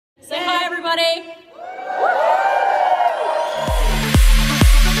everybody.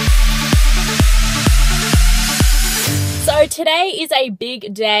 So today is a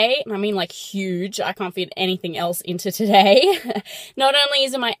big day. I mean, like, huge. I can't fit anything else into today. Not only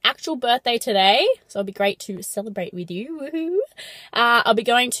is it my actual birthday today, so it'll be great to celebrate with you. Woohoo! I'll be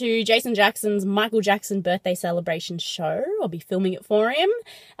going to Jason Jackson's Michael Jackson birthday celebration show. I'll be filming it for him.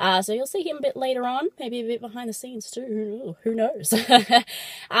 So you'll see him a bit later on, maybe a bit behind the scenes too. Who knows?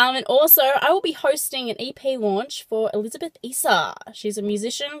 And also, I will be hosting an EP launch for Elizabeth Issa. She's a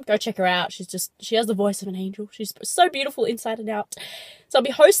musician. Go check her out. She has the voice of an angel. She's so beautiful inside and out. So I'll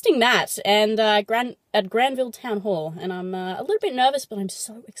be hosting that and at Granville Town Hall, and I'm a little bit nervous, but I'm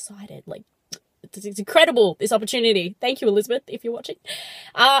so excited. Like, it's incredible, this opportunity. Thank you, Elizabeth, if you're watching.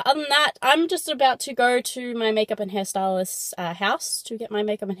 Other than that, I'm just about to go to my makeup and hairstylist's house to get my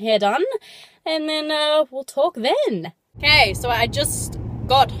makeup and hair done, and then we'll talk then. Okay, so I just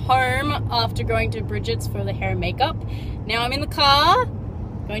got home after going to Bridget's for the hair and makeup. Now I'm in the car,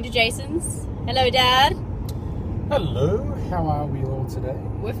 going to Jason's. Hello, Dad. Hello, how are we all today?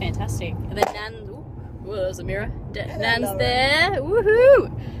 We're fantastic. And then Nan, ooh, there's a mirror. Nan's there,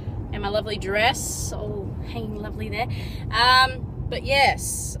 woohoo! And my lovely dress, all hanging lovely there. But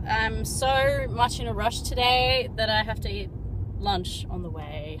yes, I'm so much in a rush today that I have to eat lunch on the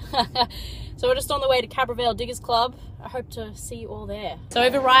way. So we're just on the way to Cabrevale Diggers Club. I hope to see you all there. So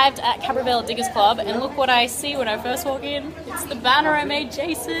we've arrived at Cabrevale Diggers Club, and look what I see when I first walk in. It's the banner I made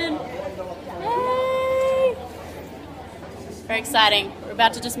Jason. Yay! Very exciting. We're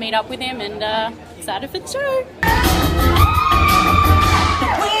about to just meet up with him, and excited for the show.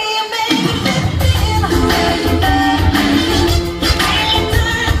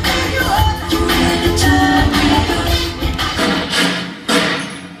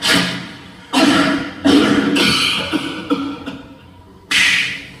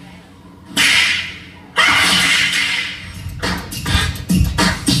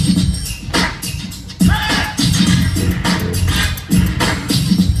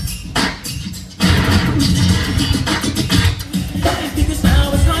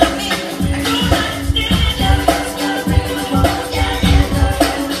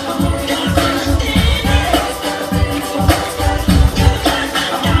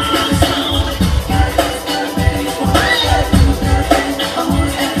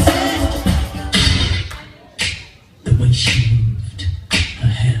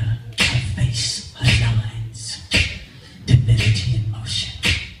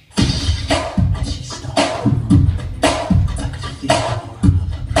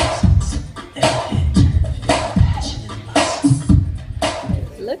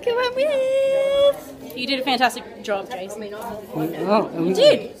 Look at what we have. You did a fantastic job, Jason. You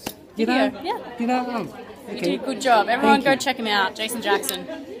did. You know? Yeah. You know? Okay. You did a good job. Everyone go check him out.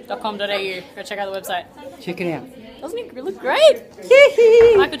 jasonjackson.com.au. Go check out the website. Check it out. Doesn't he look great?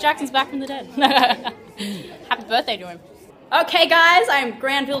 Michael Jackson's back from the dead. Happy birthday to him. Okay guys, I'm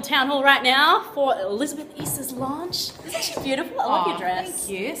Granville Town Hall right now for Elizabeth Issa's launch. Isn't she beautiful? I love your dress.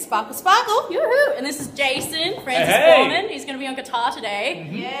 Thank you. Sparkle, sparkle. Yoo-hoo. And this is Jason, Francis Forman. He's going to be on guitar today.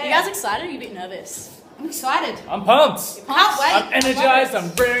 Yeah. You guys excited or are you a bit nervous? I'm excited. I'm pumped. Can't wait. I'm energized. I'm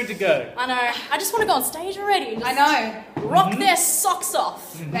raring to go. I know. I just want to go on stage already. And just I know. rock their socks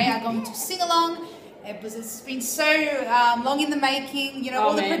off. They are going to sing along. It's been so long in the making. You know,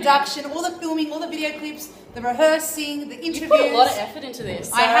 all the production, all the filming, all the video clips, the rehearsing, the interviews. You put a lot of effort into this.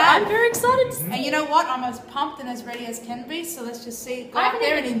 So I have. I'm very excited. And you know what? I'm as pumped and as ready as can be. So let's just go out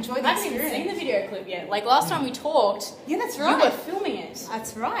there and enjoy the I haven't even seen the video clip yet. Like last time we talked, Yeah, that's you right. were filming it.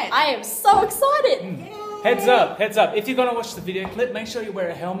 That's right. I am so excited. Heads up. If you're going to watch the video clip, make sure you wear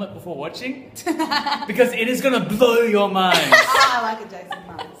a helmet before watching. Because it is going to blow your mind. I like a Jason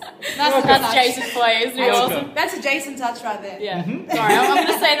touch. That's Jason for you. Isn't he awesome? That's a Jason touch right there. Yeah. Sorry, I'm going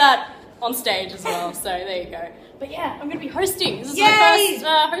to say that on stage as well. So there you go. But yeah, I'm going to be hosting. This is my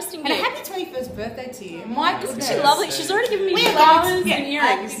first hosting And a gig. happy 21st birthday to you. My goodness. Isn't she lovely? She's already given me We are flowers going to and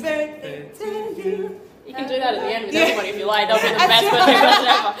earrings. happy birthday to you. You can do that at the end with everybody if you like. That'll be the best birthday present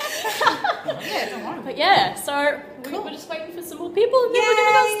ever. Yeah, don't worry. But yeah, so we're just waiting for some more people and then we're going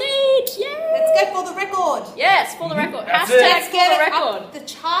to go on stage. Yay! Let's go for the record. Yes, for the record. That's Hashtag it. Let's for get the it record. up the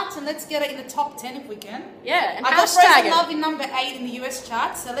charts and let's get it in the top 10 if we can. Yeah, and I got hashtag Frozen it. Love in number 8 in the US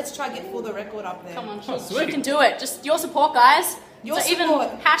charts, so let's try and get for the record up there. Come on, Oh, she sweet. can do it. Just your support, guys. Your so support.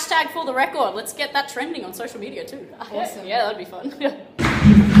 even hashtag for the record. Let's get that trending on social media too. Awesome. Yeah, that'd be fun.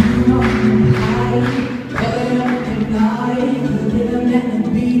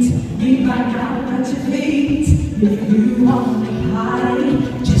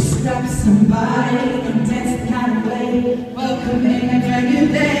 Grab somebody and dance the kind of way. Welcome in a brand new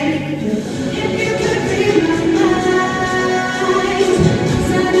day.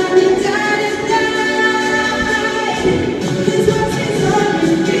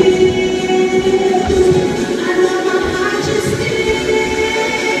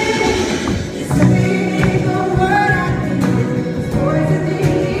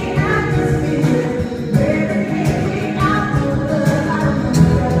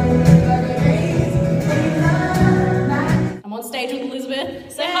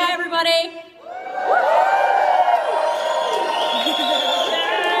 Elizabeth. Say hi, everybody.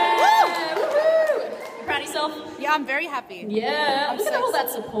 You proud of yourself? Yeah, I'm very happy. Yeah. Look at all that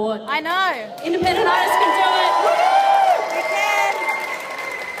support. I know. Independent artists can do it. We can.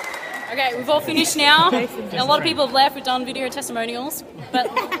 Okay, we've all finished now. And a lot of people have left. We've done video testimonials. But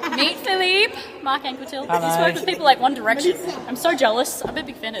meet Philippe-Marc Anquetil. He's worked with people like One Direction. I'm so jealous. I'm a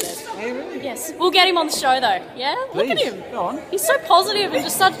big fan of this. Hey, really? Yes. We'll get him on the show though. Yeah? Look at Please, him. go on. He's so positive and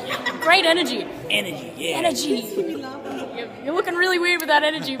just such great energy. Energy, yeah. Energy. You're looking really weird with that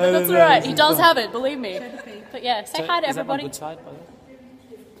energy, but that's alright. He does have it, believe me. But yeah, say hi to everybody. Is that my good side, by the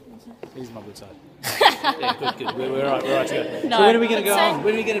way? He's my good side. Yeah, good. We're all right together. No, So when are we going to but go say- on?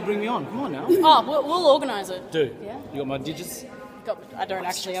 When are we going to bring me on? Come on now. Oh, we'll organise it. Do. Yeah. You got my digits? I don't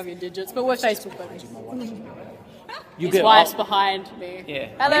actually have your digits, but we're Facebook buddies. You His wife's behind me. Yeah.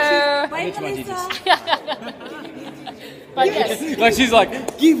 Hello. Get you my digits. But yes, Like she's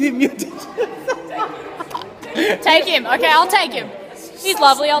like, give him your digits. take him. Okay, I'll take him. He's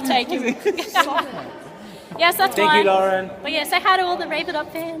lovely. I'll take him. Yes, that's Thank fine. you, Lauren. But yeah, say hi to all the Rave It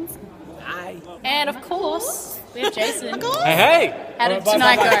Up fans. Hi. And of course, we have Jason. Hey! How did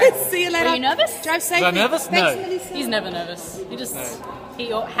tonight go? See you later. Were you nervous? Drive safely. Was I nervous? Thanks, No. Melissa. He's never nervous. He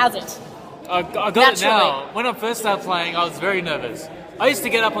has it. I got it Naturally. now. When I first started playing, I was very nervous. I used to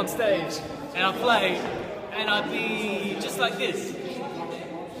get up on stage and I'd play and I'd be just like this.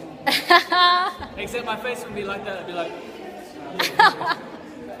 Except my face wouldn't be like that. I'd be like.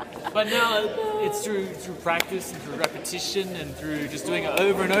 But now it's through practice and through repetition and through just doing it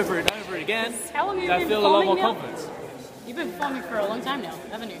over and over and over again. How long have you that I been feel a lot more performing now? confidence. You've been performing for a long time now,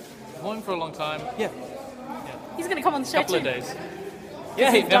 haven't you? Performing for a long time. Yeah. He's going to come on the show Couple too. of days.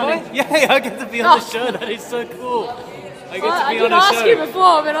 Yeah, you've done never. Yeah, I get to be on the show. That is so cool. I get Well, to I be did on a ask show. you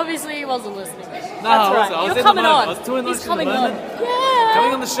before, but obviously he wasn't listening. No, That's I right. was You're in the coming moment. on. I was doing He's this in coming the on. moment. Yeah.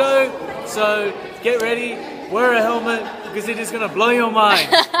 Coming on the show, so get ready, wear a helmet, because it is going to blow your mind.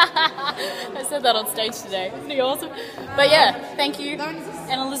 I said that on stage today. Isn't he awesome? But yeah, thank you.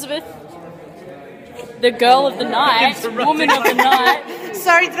 And Elizabeth, the girl of the night, woman of the night.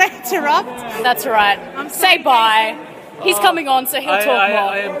 Sorry, did I interrupt? That's right. Say bye. He's coming on, so he'll talk more.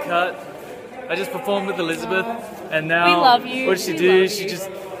 I am cut. I just performed with Elizabeth, and now We love you. what she We do? love She you. just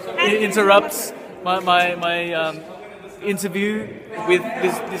interrupts my interview with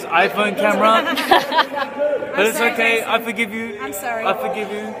this iPhone camera. But it's okay. I forgive you. I'm sorry. I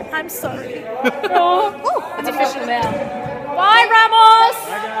forgive you. I'm sorry. Oh, it's official now. Bye, Ramos.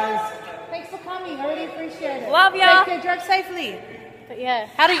 Thanks for coming. I really appreciate it. Love ya. Take care. Drive safely. But yeah,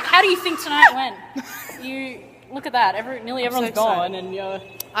 how do you think tonight went? You look at that. Nearly everyone's so excited. gone, and you're.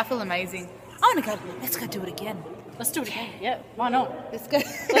 I feel amazing. I want to go. Let's go do it again. Let's do it again. Yeah, why not? Let's go.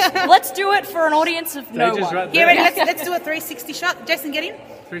 Let's do it for an audience of no Just one. right Yeah, there. ready? Let's do a 360 shot. Jason, get in.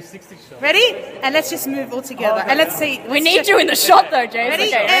 360 shot. Ready? And let's just move all together. And let's see. We need you in the shot though, Jason. Ready?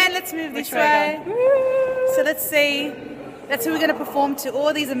 Okay, And let's move this way. So let's see. That's who we're going to perform to.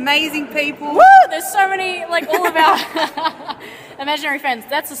 All these amazing people. Woo! There's so many, like all of our imaginary friends.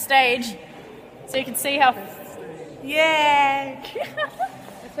 That's the stage, so you can see how. Yeah.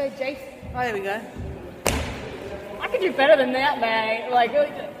 So Jason. Oh, there we go. I could do better than that, man. Like,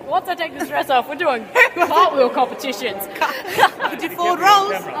 once I take this dress off, we're doing cartwheel competitions. We do forward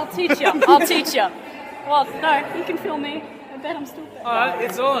rolls. I'll teach you. I'll teach you. Well, no, you can film me. I bet I'm still better. Alright,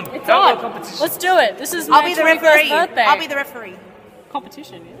 it's on. It's Cartwheel on. competition. Let's do it. This is my I'll be the 21st referee. birthday. I'll be the referee.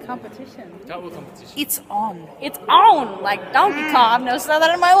 competition. Yeah. Competition. Cartwheel competition. It's on. It's on. Like, don't be calm. I've never said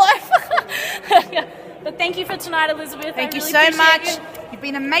that in my life. But thank you for tonight, Elizabeth. Thank I you really so appreciate much. you. You've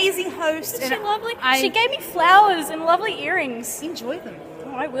been an amazing host. Isn't she lovely? I She gave me flowers and lovely earrings. enjoy them.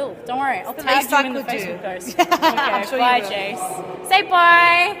 Oh, I will. Don't worry. I'll the tag least you I in the could do. Facebook post. I'm Okay, sure you bye, will. Chase. Say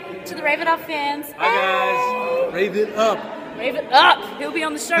bye to the Rave It Up fans. Hi guys. Rave it up. Rave it up. He'll be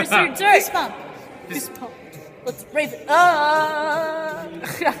on the show soon too. Fist bump. Let's rave it up.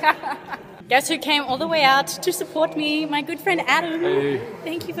 Guess who came all the way out to support me? My good friend Adam. Hey.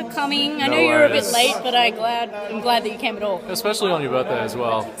 Thank you for coming. I No know you were a bit worries. late, but I'm glad that you came at all. Especially on your birthday as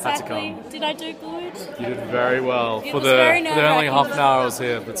well. Had to Exactly. come. Did I do good? You did very well. It For was the very for the only nerve-wracking. half an hour I was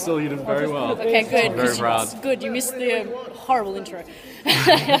here, but still you did very well. Okay, good. I'm very 'cause proud. Good. You missed the horrible intro.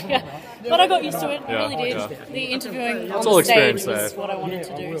 But I got used to it. I Yeah, really did. yeah. The interviewing on It's all the stage experience was there. what I wanted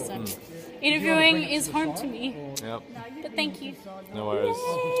to do. So, interviewing is home to me. Yep. But thank you. No worries.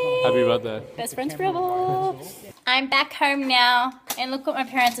 Happy birthday. Best friends forever. I'm back home now, and look what my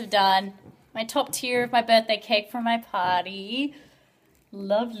parents have done. My top tier of my birthday cake for my party.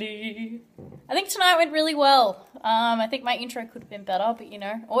 Lovely. I think tonight went really well. I think my intro could have been better, but you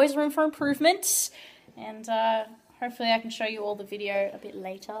know, always room for improvement. And hopefully I can show you all the video a bit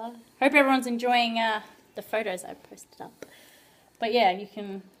later. Hope everyone's enjoying the photos I posted up. But yeah, you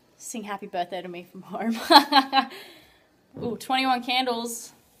can sing happy birthday to me from home. Ooh, 21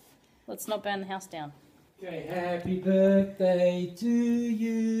 candles. Let's not burn the house down. Okay, happy birthday to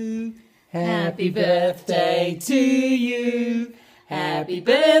you. Happy birthday to you. Happy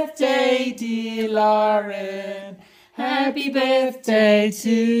birthday, dear Lauren. Happy birthday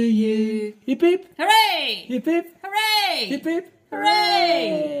to you. Hip hip. Hooray! Hip hip. Hooray! Hip hip.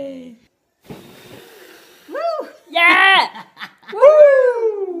 Hooray! Woo! Yeah!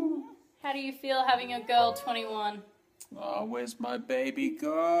 Woo! How do you feel having a girl 21? Oh, where's my baby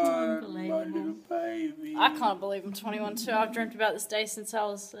gone? My little baby. I can't believe I'm 21 too. I've dreamt about this day since I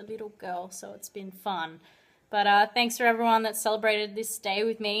was a little girl, so it's been fun. But thanks for everyone that celebrated this day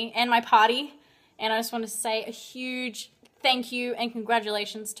with me and my party. And I just want to say a huge thank you and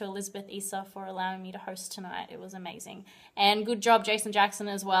congratulations to Elizabeth Issa for allowing me to host tonight. It was amazing. And good job, Jason Jackson,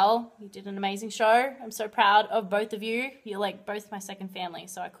 as well. You did an amazing show. I'm so proud of both of you. You're like both my second family,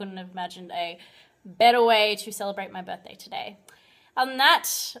 so I couldn't have imagined a better way to celebrate my birthday today. Other than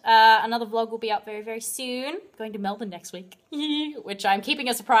that, another vlog will be up very, very soon. Going to Melbourne next week, which I'm keeping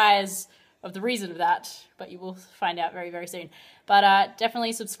a surprise of the reason of that, but you will find out very, very soon. But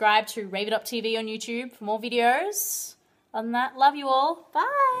definitely subscribe to Rave It Up TV on YouTube for more videos. Other than that, love you all.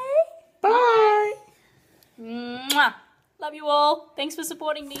 Bye. Bye. Mwah. Love you all. Thanks for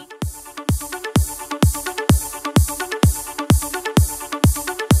supporting me.